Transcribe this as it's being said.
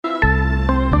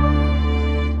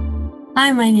Hi,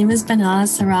 my name is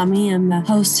Behnaz Sarami. I'm the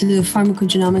host to the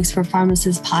Pharmacogenomics for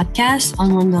Pharmacists podcast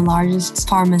on one of the largest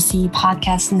pharmacy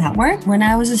podcast network. When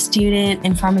I was a student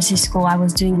in pharmacy school, I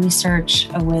was doing research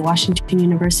with Washington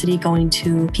University, going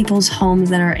to people's homes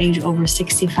that are age over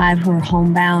 65 who are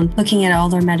homebound, looking at all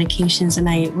their medications. And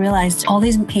I realized all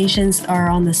these patients are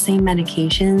on the same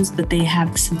medications, but they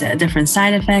have different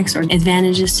side effects or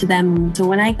advantages to them. So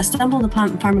when I stumbled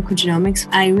upon pharmacogenomics,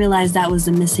 I realized that was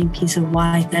the missing piece of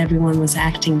why everyone was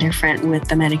acting different with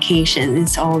the medication.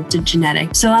 It's all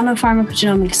genetic. So I'm a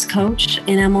pharmacogenomics coach,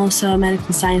 and I'm also a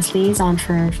medical science liaison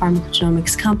for a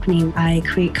pharmacogenomics company. I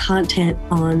create content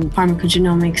on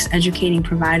pharmacogenomics, educating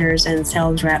providers and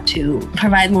sales rep to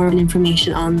provide more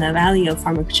information on the value of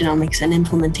pharmacogenomics and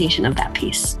implementation of that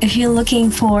piece. If you're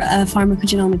looking for a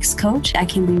pharmacogenomics coach, I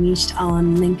can be reached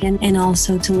on LinkedIn and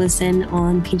also to listen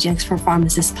on PGX for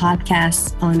Pharmacists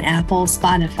podcasts on Apple,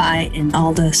 Spotify, and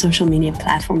all the social media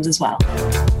platforms as well.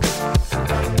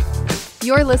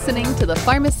 You're listening to the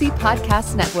Pharmacy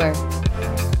Podcast Network.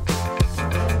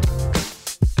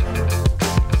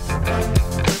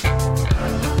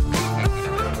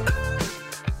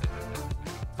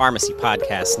 Pharmacy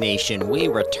Podcast Nation, we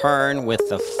return with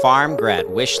the PharmGrad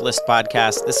Wishlist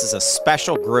Podcast. This is a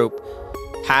special group,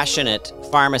 passionate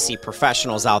pharmacy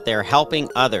professionals out there helping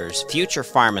others, future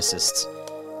pharmacists.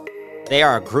 They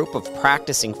are a group of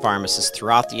practicing pharmacists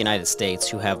throughout the United States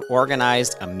who have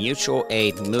organized a mutual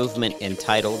aid movement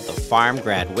entitled the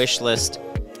PharmGrad Wishlist.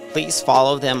 Please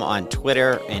follow them on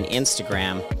Twitter and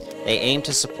Instagram. They aim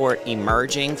to support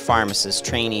emerging pharmacist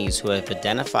trainees who have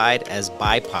identified as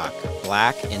BIPOC,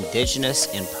 Black, Indigenous,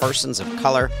 and persons of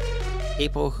color,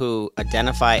 people who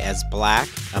identify as Black,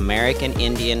 American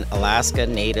Indian, Alaska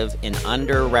Native, and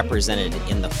underrepresented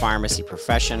in the pharmacy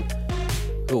profession,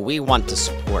 who we want to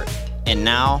support. And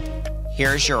now,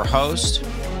 here's your host,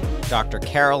 Dr.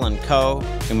 Carolyn Coe,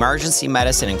 Emergency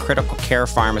Medicine and Critical Care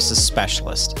Pharmacist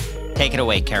Specialist. Take it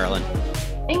away, Carolyn.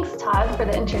 Thanks, Todd, for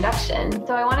the introduction.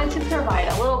 So I wanted to provide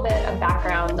a little bit of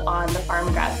background on the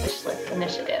PharmGrad Wishlist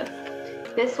initiative.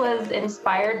 This was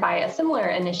inspired by a similar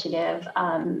initiative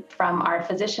from our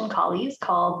physician colleagues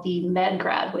called the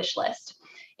MedGrad Wishlist.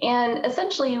 And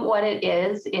essentially what it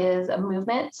is a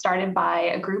movement started by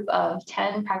a group of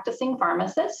 10 practicing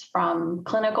pharmacists from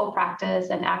clinical practice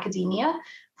and academia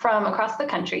from across the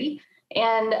country.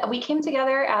 And we came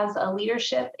together as a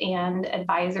leadership and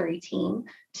advisory team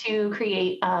to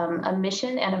create a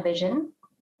mission and a vision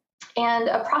and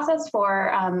a process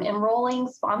for enrolling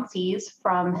sponsees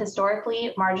from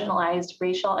historically marginalized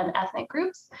racial and ethnic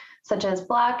groups, such as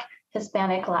Black,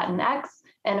 Hispanic, Latinx,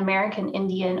 and American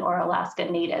Indian or Alaska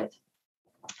Native.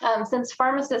 Since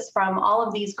pharmacists from all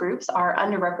of these groups are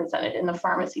underrepresented in the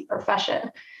pharmacy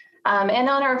profession. And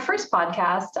on our first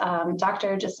podcast,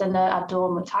 Dr. Jacinda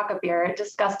Abdul-Mutakabir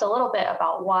discussed a little bit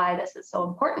about why this is so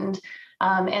important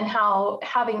and how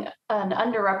having an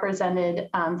underrepresented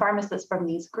pharmacist from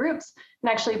these groups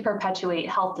can actually perpetuate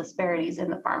health disparities in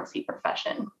the pharmacy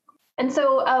profession. And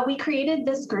so we created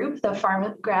this group, the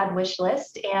PharmGrad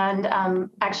Wishlist, and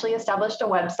actually established a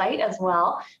website as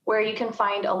well, where you can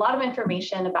find a lot of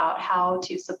information about how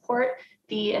to support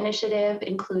the initiative,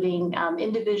 including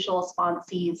individual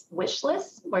sponsees' wish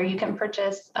lists, where you can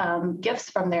purchase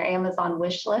gifts from their Amazon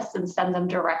wish lists and send them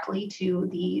directly to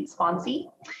the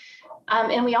sponsee.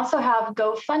 And we also have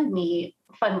GoFundMe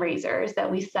fundraisers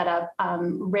that we set up,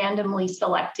 randomly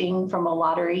selecting from a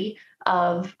lottery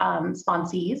of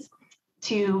sponsees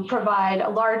to provide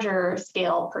larger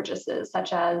scale purchases,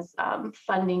 such as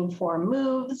funding for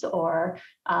moves or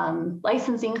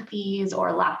licensing fees or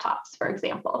laptops, for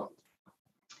example.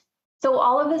 So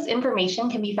all of this information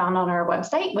can be found on our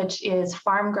website, which is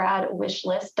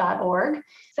pharmgradwishlist.org.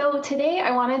 So today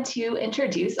I wanted to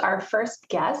introduce our first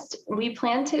guest. We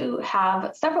plan to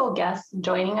have several guests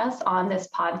joining us on this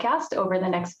podcast over the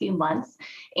next few months.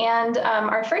 And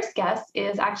our first guest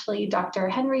is actually Dr.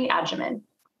 Henry Agyeman.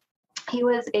 He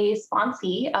was a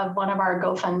sponsee of one of our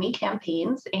GoFundMe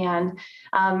campaigns. And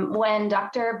when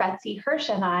Dr. Betsy Hirsch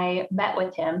and I met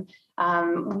with him,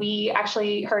 we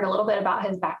actually heard a little bit about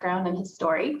his background and his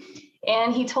story.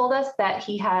 And he told us that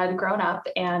he had grown up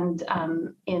and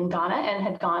in Ghana and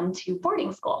had gone to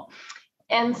boarding school.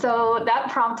 And so that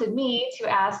prompted me to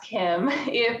ask him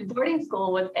if boarding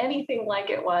school was anything like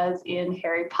it was in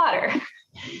Harry Potter.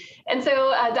 And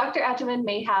so Dr. Agyeman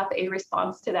may have a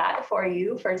response to that for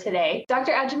you for today.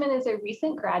 Dr. Agyeman is a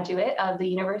recent graduate of the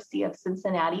University of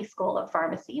Cincinnati School of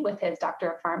Pharmacy with his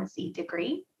Doctor of Pharmacy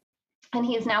degree. And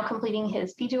he is now completing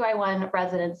his PGY1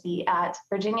 residency at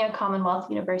Virginia Commonwealth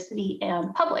University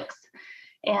and Publix.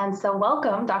 And so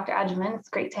welcome, Dr. Agyeman. It's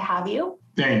great to have you.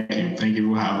 Thank you. Thank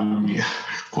you for having me.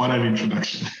 Quite an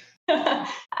introduction.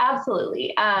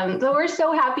 Absolutely. So we're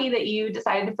so happy that you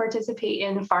decided to participate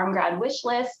in Farm Grad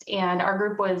Wishlist, and our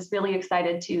group was really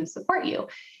excited to support you.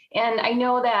 And I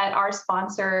know that our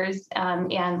sponsors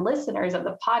and listeners of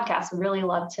the podcast would really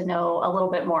love to know a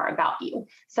little bit more about you.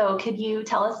 So could you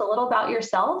tell us a little about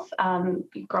yourself,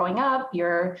 growing up,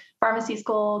 your pharmacy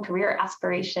school, career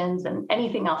aspirations, and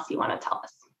anything else you want to tell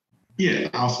us? Yeah,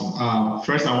 awesome.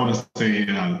 First, I want to say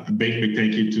a big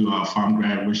thank you to Farm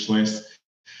Grad Wishlist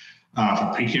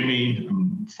for picking me.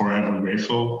 I'm forever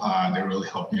grateful. They really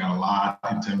helped me out a lot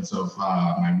in terms of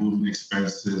my moving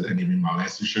expenses and even my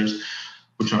licensures,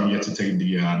 which I'm yet to take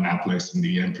the NAPLEX and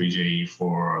the NPJE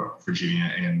for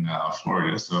Virginia and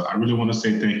Florida. So I really want to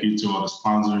say thank you to all the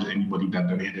sponsors, anybody that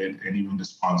donated, and even the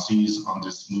sponsees on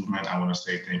this movement. I want to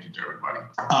say thank you to everybody.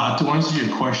 To answer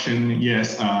your question,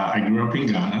 yes, I grew up in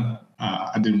Ghana.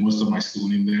 I did most of my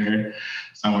schooling there.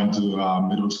 So I went to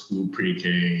middle school,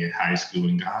 pre-K, high school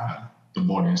in Ghana, the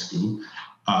boarding school.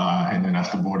 And then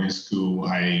after boarding school,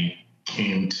 I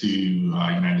came to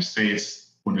United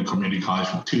States, went to community college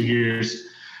for 2 years.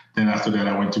 Then after that,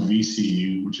 I went to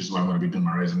VCU, which is where I'm going to be doing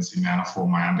my residency now for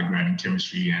my undergrad in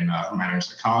chemistry and humanities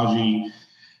psychology.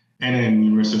 And then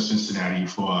University of Cincinnati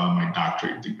for my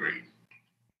doctorate degree.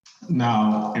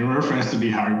 Now, in reference to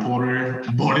the Harry Potter,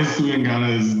 boarding school in Ghana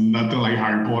is nothing like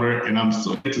Harry Potter, and I'm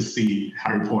so good to see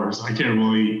Harry Potter. So I can't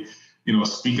really,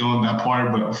 speak on that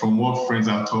part, but from what friends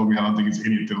have told me, I don't think it's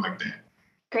anything like that.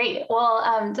 Great.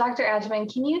 Well, Dr.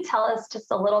 Agyeman, can you tell us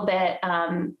just a little bit,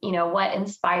 what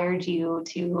inspired you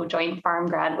to join Farm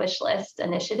Grad Wishlist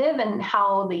Initiative and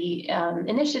how the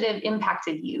initiative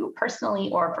impacted you personally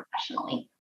or professionally?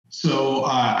 So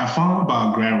I found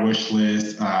about Grad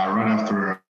Wishlist right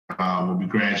after when we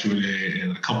graduated,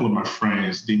 and a couple of my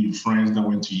friends, they knew friends that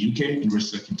went to UK,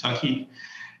 University of Kentucky,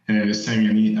 and they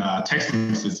sent me a text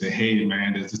message and said, hey,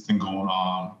 man, there's this thing going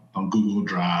on Google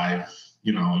Drive.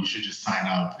 You should just sign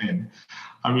up. And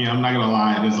I mean, I'm not going to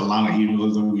lie, there's a lot of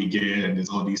emails that we get, and there's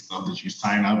all these stuff that you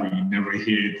sign up and you never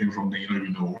hear anything from them. You don't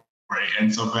even know where it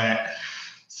ends up at.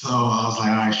 So I was like,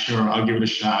 all right, sure, I'll give it a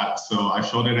shot. So I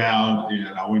filled it out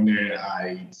and I went there.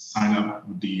 I signed up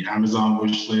with the Amazon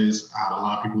wish list. I had a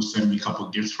lot of people send me a couple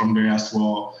of gifts from there as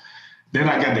well. Then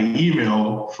I got the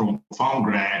email from Farm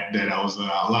Grad that I was a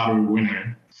lottery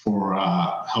winner for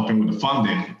helping with the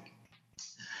funding.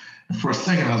 And for a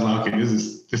second, I was like, okay, this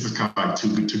is kind of like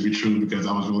too good to be true, because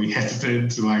I was really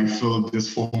hesitant to fill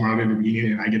this form out in the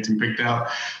beginning and I get to be picked out.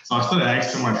 So I started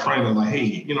asking my friends, I was like,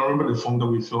 hey, remember the form that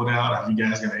we filled out? Have you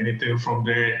guys got anything from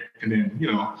there? And then,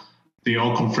 they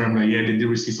all confirmed that, yeah, they did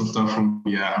receive some stuff from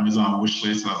the Amazon wish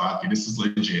list. So I was like, okay, this is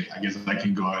legit. I guess I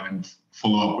can go ahead and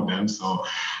follow up with them. So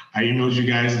I emailed you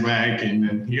guys back, and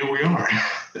then here we are.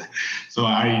 So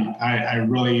I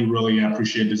really, really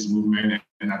appreciate this movement.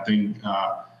 And I think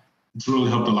it's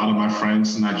really helped a lot of my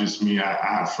friends, not just me.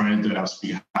 I have friends that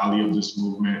speak highly of this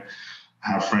movement.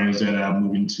 I have friends that are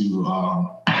moving to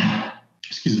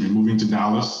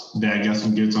Dallas that got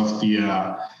some gifts off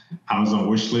the Amazon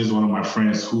wish list. One of my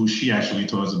friends, who she actually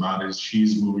told us about, is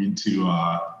she's moving to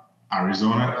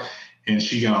Arizona, and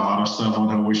she got a lot of stuff on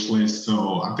her wish list.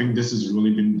 So I think this has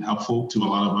really been helpful to a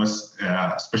lot of us,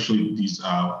 especially these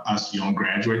us young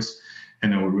graduates,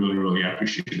 and I would really, really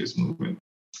appreciate this movement.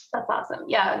 That's awesome.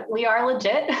 Yeah, we are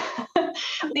legit.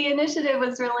 The initiative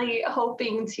was really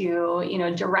hoping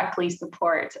to, directly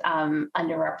support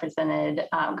underrepresented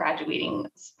graduating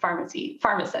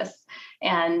pharmacists.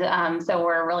 And so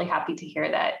we're really happy to hear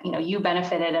that, you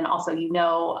benefited, and also,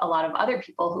 a lot of other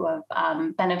people who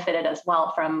have benefited as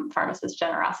well from pharmacist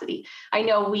generosity. I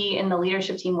know we in the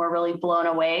leadership team were really blown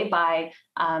away by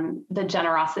the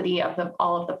generosity of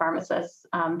all of the pharmacists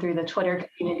through the Twitter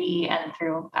community and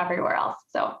through everywhere else.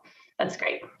 So that's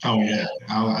great. Oh yeah,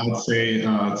 I would say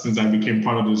since I became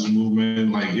part of this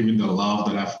movement, even the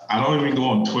love that I don't even go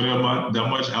on Twitter that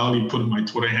much. I only put my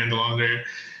Twitter handle on there.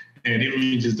 And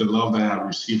even just the love that I've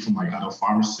received from other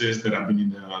pharmacists that I've been in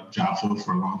the job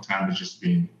for a long time has just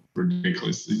been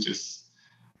ridiculous. It just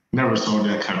never saw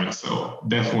that coming. So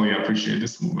definitely appreciate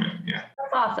this movement. Yeah.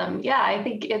 That's awesome. Yeah, I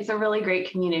think it's a really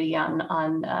great community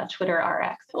on Twitter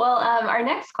RX. Well, our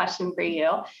next question for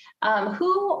you,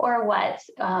 who or what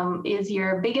is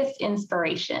your biggest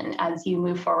inspiration as you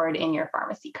move forward in your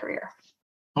pharmacy career?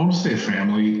 I want to say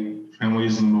family. Family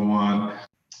is number one.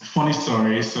 Funny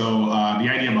story. So the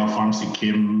idea about pharmacy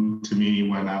came to me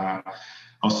when I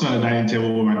was sitting at the dining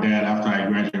table with my dad after I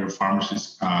graduated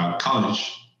pharmacy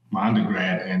college, my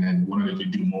undergrad, and then wanted to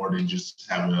do more than just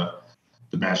have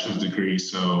the bachelor's degree.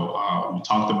 So we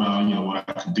talked about, what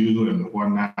I could do and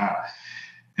whatnot.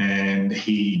 And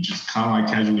he just kind of like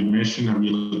casually mentioned that we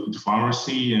looked into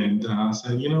pharmacy, and I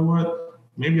said, you know what,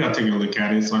 maybe I'll take a look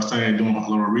at it. So I started doing a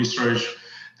little research.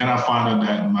 Then I found out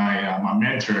that my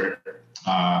mentor,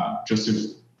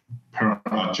 Joseph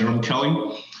Jerome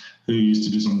Kelly, who used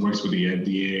to do some works with the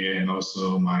FDA, and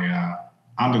also my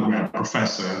undergrad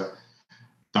professor,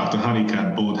 Dr.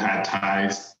 Honeycutt, both had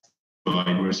ties to the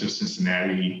University of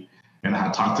Cincinnati. And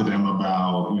I talked to them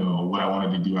about, what I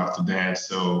wanted to do after that.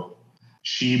 So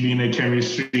she being a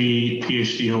chemistry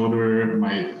PhD holder,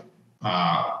 my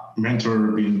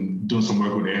mentor being doing some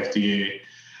work with the FDA,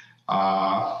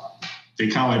 they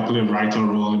kind of like played a vital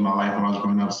role in my life when I was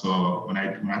growing up. So when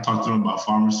I talked to them about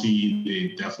pharmacy,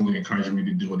 they definitely encouraged me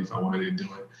to do it if I wanted to do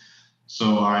it.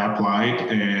 So I applied,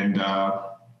 and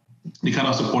they kind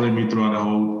of supported me throughout the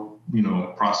whole,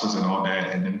 process and all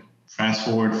that. And then fast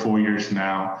forward 4 years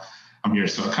now, I'm here.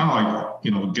 So I kind of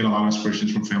like, get a lot of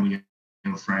inspirations from family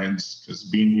and friends, because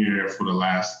being here for the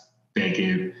last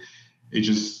decade, it's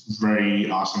just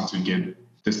very awesome to get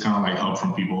this kind of like help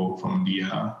from people from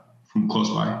close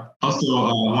by. Also,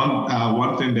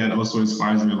 one thing that also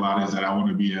inspires me a lot is that I want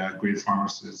to be a great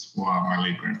pharmacist for my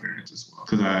late grandparents as well,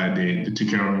 because they took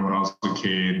care of me when I was a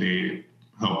kid. They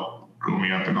helped grow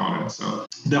me up and all that. So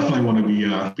definitely want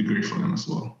to be great for them as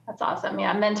well. That's awesome.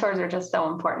 Yeah, mentors are just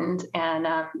so important, and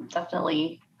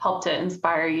definitely help to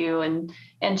inspire you and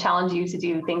challenge you to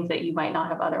do things that you might not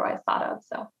have otherwise thought of.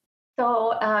 So,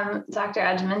 Dr.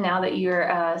 Agyeman, now that you're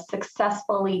a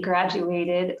successfully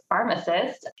graduated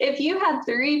pharmacist, if you had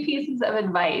 3 pieces of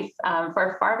advice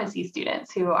for pharmacy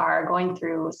students who are going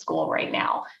through school right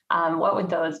now, what would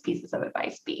those pieces of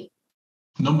advice be?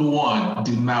 Number 1,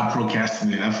 do not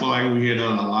procrastinate. I feel like we hear that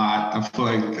a lot. I feel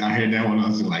like I heard that when I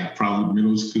was in like probably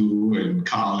middle school and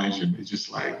college, and it's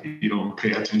just like you don't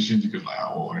pay attention because like,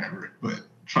 oh, whatever. But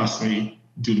trust me,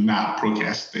 do not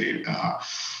procrastinate.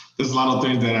 There's a lot of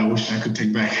things that I wish I could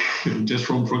take back just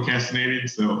from procrastinating.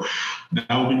 So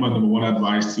that would be my number 1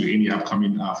 advice to any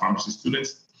upcoming pharmacy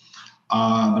students.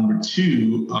 Number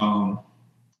 2,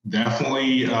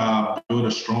 definitely build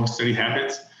a strong study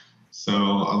habits. So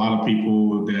a lot of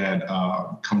people that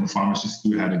come to pharmacy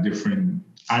school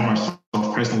I myself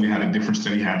personally had a different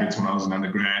study habits when I was an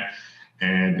undergrad,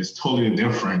 and it's totally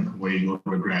different when you go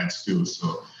to a grad school.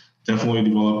 So definitely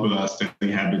develop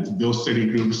study habits, build study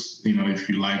groups. If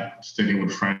you like studying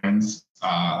with friends,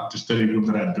 the study group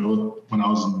that I built when I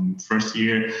was in first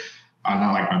year are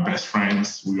now like my best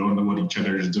friends. We all know what each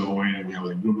other is doing. We have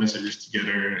like group messages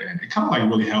together, and it kind of like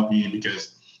really helped me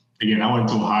because, again, I went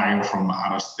to Ohio from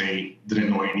out of state, didn't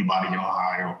know anybody in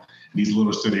Ohio. These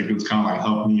little study groups kind of like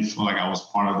helped me feel like I was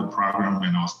part of the program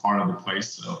and I was part of the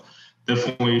place. So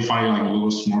definitely find like a little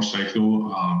small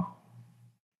circle.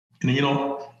 And at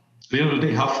the end of the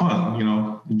day, have fun.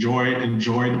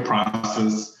 Enjoy the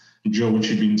process. Enjoy what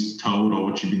you've been told or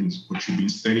what you've been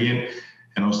studying,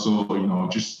 and also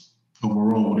just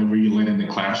overall whatever you learn in the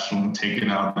classroom, take it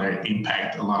out there,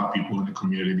 impact a lot of people in the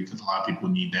community, because a lot of people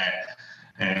need that.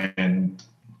 And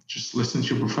just listen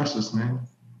to your professors, man.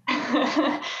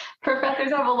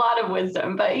 Professors have a lot of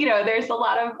wisdom, but there's a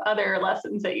lot of other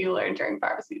lessons that you learn during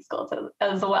pharmacy school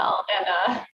as well. And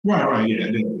right, yeah,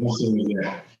 absolutely,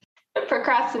 yeah. The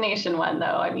procrastination one, though,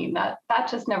 I mean, that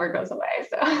just never goes away.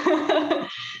 So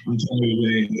I'm telling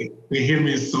you, they hear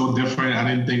me so different. I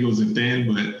didn't think it was a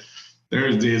thing, but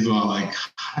there's days where I'm like,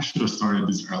 I should have started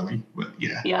this early. But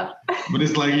yeah. But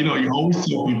it's like, you always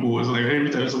tell people, it's like every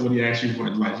time somebody asks you for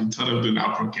advice, you tell them to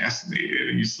not procrastinate,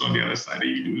 and you saw the other side that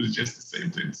you do is just the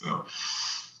same thing. So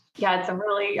yeah, it's a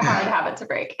really hard habit to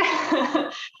break.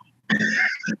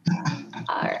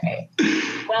 All right.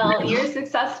 Well, you're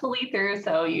successfully through,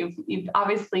 so you've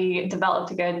obviously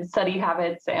developed good study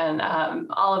habits and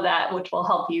all of that, which will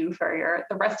help you for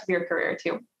the rest of your career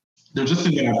too. There's just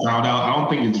thing that I found out. I don't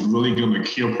think it's really going to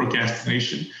cure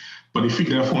procrastination, but if you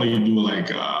definitely do like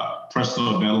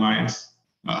personal deadlines,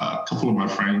 a couple of my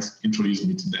friends introduced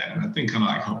me to that, and I think kind of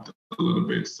like helped a little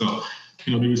bit. So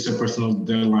maybe set personal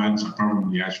deadlines or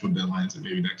probably actual deadlines, and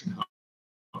maybe that can help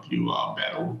you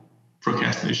battle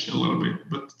procrastination a little bit,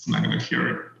 but it's not going to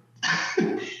cure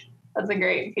it. That's a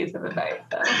great piece of advice,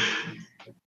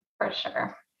 for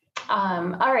sure.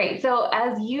 All right. So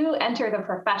as you enter the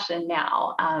profession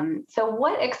now, so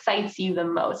what excites you the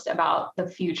most about the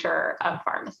future of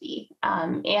pharmacy?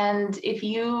 And if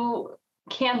you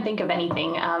can think of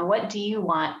anything, what do you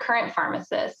want current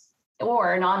pharmacists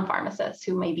or non-pharmacists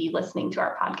who may be listening to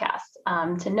our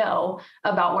podcast to know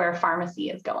about where pharmacy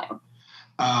is going?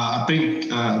 I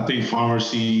think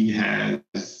pharmacy has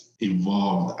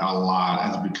evolved a lot,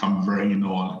 has become very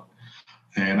known.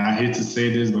 And I hate to say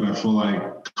this, but I feel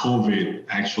like COVID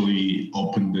actually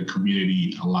opened the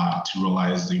community a lot to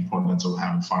realize the importance of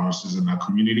having pharmacists in our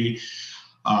community.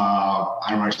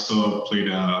 I myself played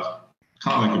a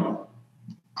kind of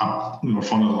like a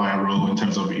front of the line role in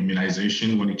terms of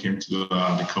immunization when it came to the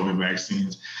COVID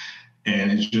vaccines.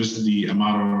 And it's just the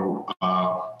amount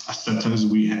of acceptance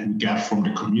we got from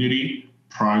the community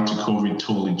prior to COVID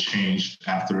totally changed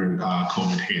after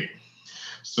COVID hit.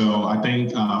 So I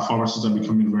think pharmacists are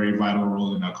becoming a very vital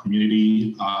role in our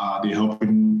community. They're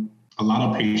helping a lot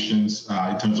of patients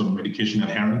in terms of medication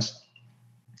adherence.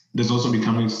 There's also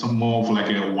becoming some more of like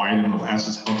a widening of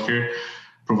access to healthcare,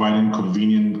 providing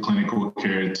convenient clinical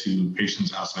care to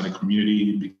patients outside the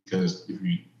community. Because if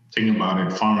you think about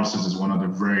it, pharmacists is one of the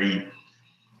very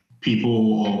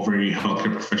people or very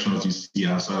healthcare professionals you see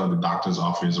outside of the doctor's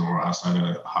office or outside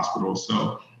of the hospital.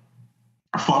 So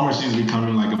pharmacy is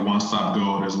becoming like a one-stop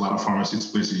go. There's a lot of pharmacy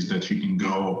places that you can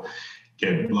go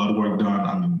get blood work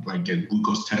done, like get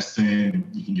glucose testing,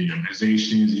 you can get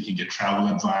immunizations, you can get travel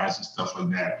advice and stuff like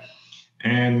that.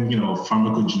 And,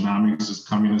 pharmacogenomics is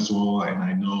coming as well. And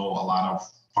I know a lot of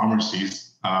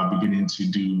pharmacies are beginning to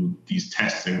do these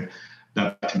testing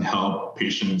that can help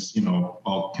patients,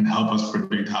 or can help us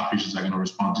predict how patients are going to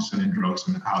respond to certain drugs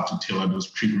and how to tailor those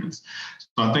treatments.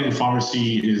 So I think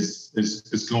pharmacy is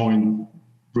going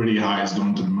really high, it's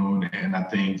going to the moon. And I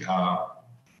think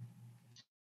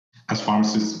as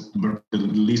pharmacists, the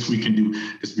least we can do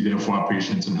is be there for our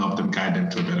patients and help them, guide them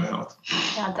to a better health.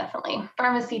 Yeah, definitely.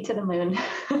 Pharmacy to the moon.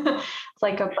 It's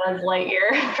like a Buzz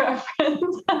Lightyear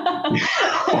reference.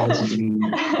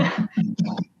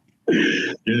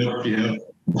 Yeah.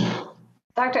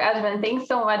 Dr. Ajman, thanks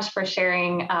so much for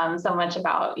sharing so much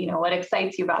about, what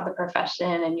excites you about the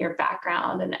profession and your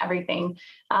background and everything.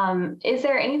 Is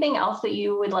there anything else that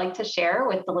you would like to share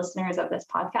with the listeners of this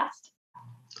podcast?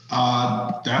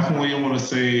 Definitely, I want to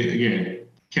say again,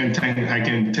 I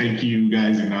can thank you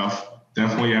guys enough.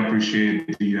 Definitely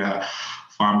appreciate the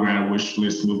Farm Grad Wish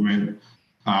List movement.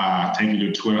 Thank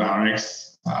you to Twitter RX.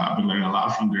 I've been learning a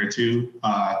lot from there too.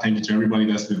 Thank you to everybody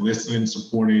that's been listening,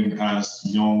 supporting us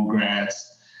young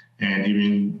grads, and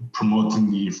even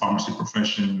promoting the pharmacy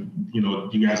profession.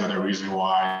 You guys are the reason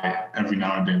why every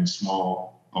now and then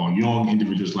small or young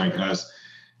individuals like us,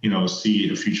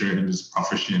 see a future in this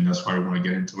profession, and that's why we want to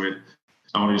get into it.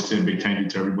 So I want to say a big thank you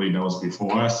to everybody that was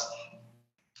before us.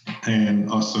 And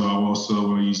also, I also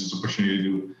want to use this opportunity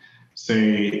to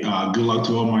say good luck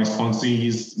to all my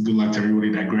sponsees. Good luck to everybody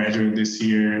that graduated this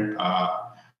year.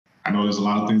 I know there's a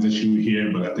lot of things that you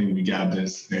hear, but I think we got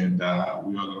this, and we are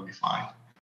going to be fine.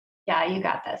 Yeah, you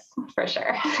got this for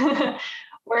sure.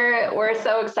 We're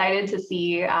so excited to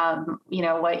see,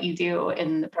 what you do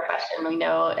in the profession. We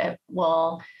know it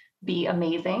will be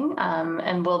amazing,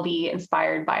 and we'll be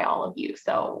inspired by all of you.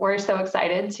 So we're so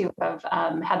excited to have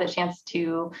had the chance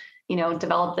to,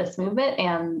 develop this movement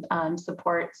and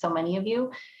support so many of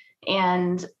you.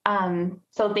 And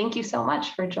so thank you so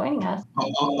much for joining us.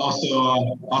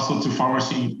 Also to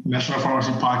National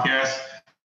Pharmacy Podcast.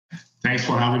 Thanks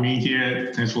for having me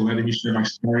here. Thanks for letting me share my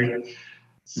story.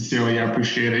 Sincerely, I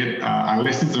appreciate it. I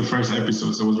listened to the first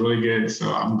episode, so it was really good.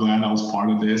 So I'm glad I was part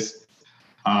of this.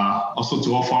 Also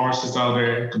to all pharmacists out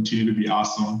there, continue to be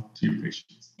awesome to your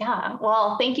patients. Yeah,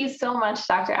 well, thank you so much,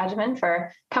 Dr. Ajman,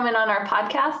 for coming on our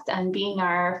podcast and being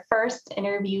our first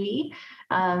interviewee.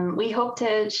 We hope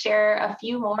to share a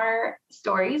few more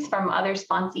stories from other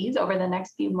sponsees over the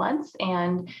next few months.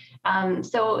 And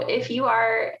so if you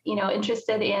are,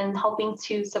 interested in helping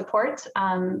to support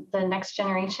the next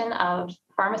generation of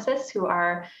pharmacists who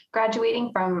are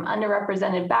graduating from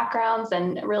underrepresented backgrounds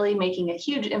and really making a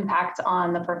huge impact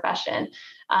on the profession,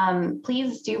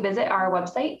 please do visit our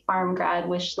website,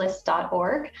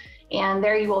 farmgradwishlist.org. And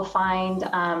there you will find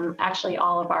actually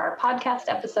all of our podcast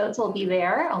episodes will be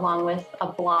there, along with a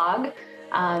blog.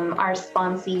 Our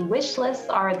sponsee wish lists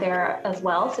are there as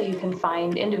well, so you can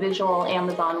find individual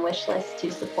Amazon wish lists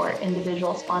to support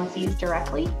individual sponsees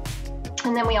directly.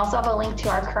 And then we also have a link to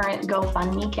our current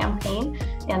GoFundMe campaign,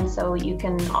 and so you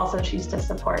can also choose to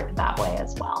support that way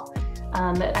as well.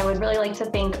 But I would really like to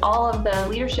thank all of the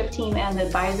leadership team and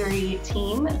advisory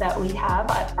team that we have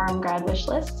at Farm Grad Wish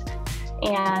List.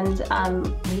 And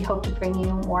we hope to bring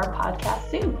you more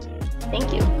podcasts soon.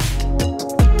 Thank you.